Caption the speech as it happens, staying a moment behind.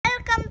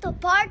welcome to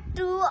part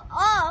 2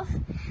 of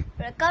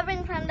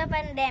recovering from the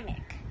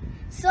pandemic.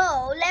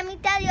 So, let me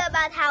tell you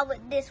about how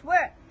this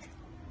worked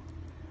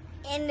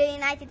in the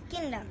United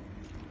Kingdom.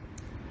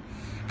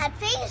 At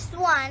phase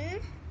 1,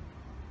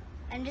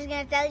 I'm just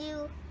going to tell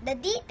you the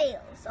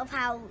details of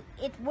how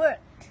it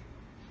worked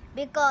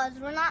because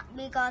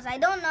I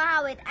don't know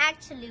how it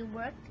actually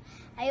worked.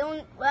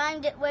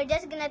 We're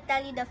just going to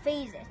tell you the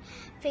phases.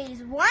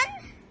 Phase 1,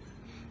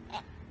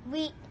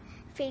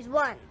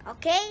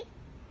 okay?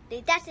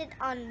 They tested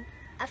on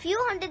a few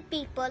hundred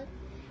people,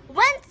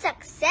 went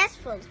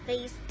successful.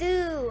 Phase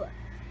 2,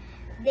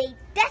 they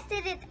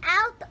tested it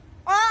out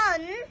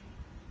on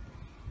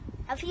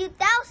a few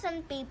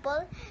thousand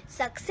people,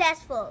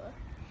 successful.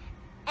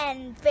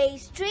 And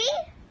phase 3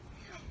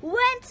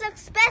 went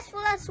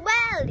successful as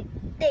well.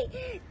 They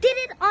did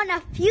it on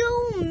a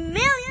few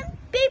million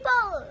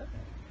people.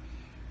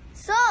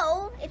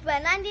 So, it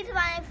went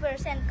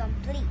 95%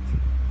 complete.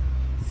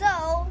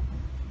 So,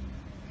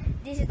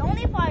 this is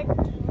only part 2,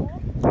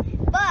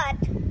 but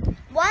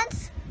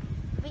once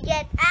we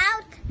get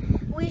out,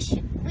 we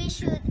should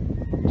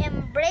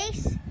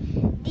re-embrace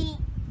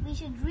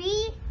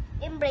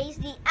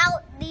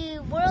the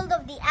world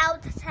of the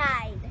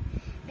outside,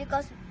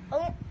 because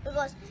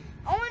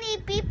only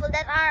people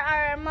that are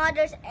our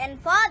mothers and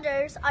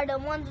fathers are the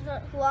ones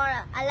who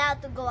are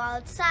allowed to go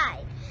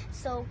outside.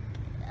 So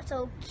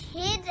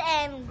kids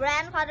and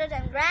grandfathers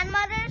and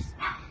grandmothers,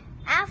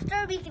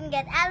 after we can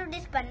get out of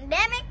this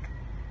pandemic,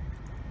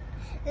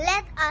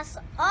 let us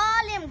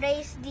all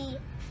embrace the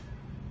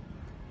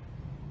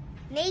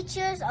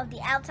natures of the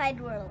outside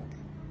world.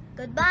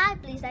 Goodbye.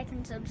 Please like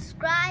and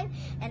subscribe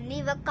and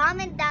leave a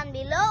comment down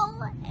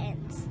below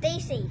and stay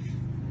safe.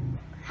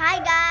 Hi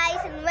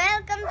guys, and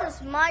welcome to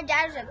Smart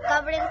YRS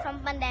Recovering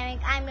from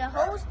Pandemic. I'm your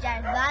host,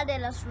 YRS de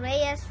los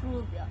Reyes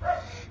Rubio.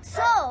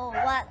 So,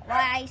 why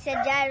I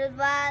said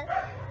YRS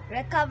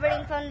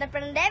recovering from the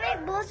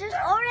pandemic? Because there's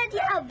already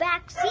a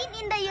vaccine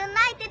in the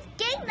United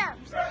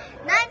Kingdom.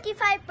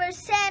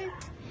 95%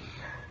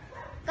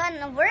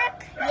 gonna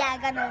work? Yeah,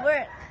 gonna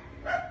work.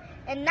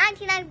 And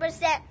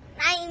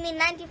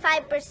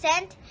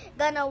 95%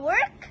 gonna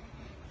work.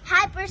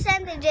 High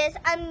percentages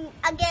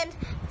against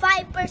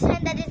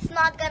 5% that it's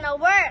not gonna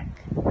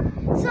work.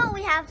 So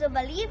we have to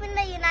believe in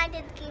the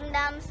United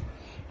Kingdoms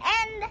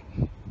and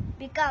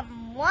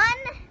become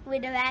one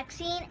with the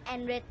vaccine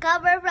and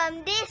recover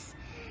from this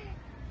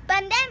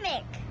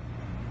pandemic.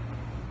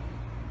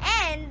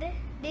 And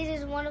this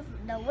is one of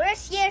the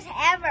worst years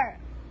ever.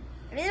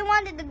 I really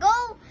wanted to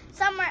go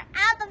somewhere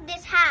out of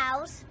this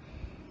house,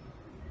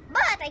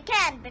 but I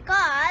can't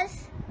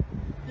because,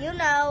 you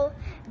know,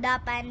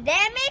 the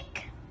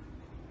pandemic.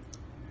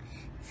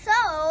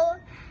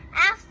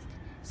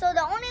 So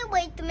the only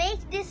way to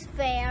make this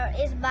fair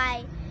is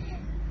by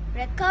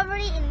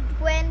recovery in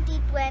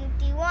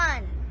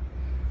 2021.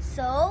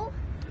 So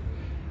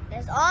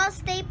let's all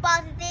stay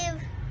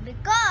positive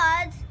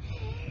because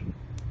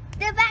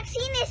the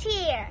vaccine is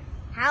here.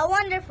 How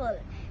wonderful.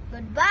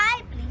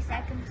 Goodbye. Please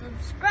like and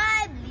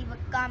subscribe, leave a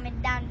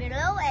comment down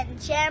below,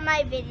 and share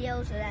my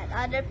video so that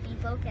other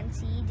people can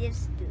see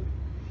this too.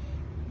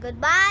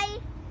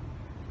 Goodbye,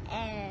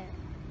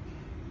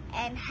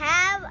 and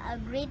have a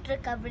great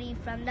recovery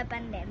from the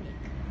pandemic.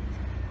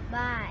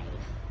 Bye.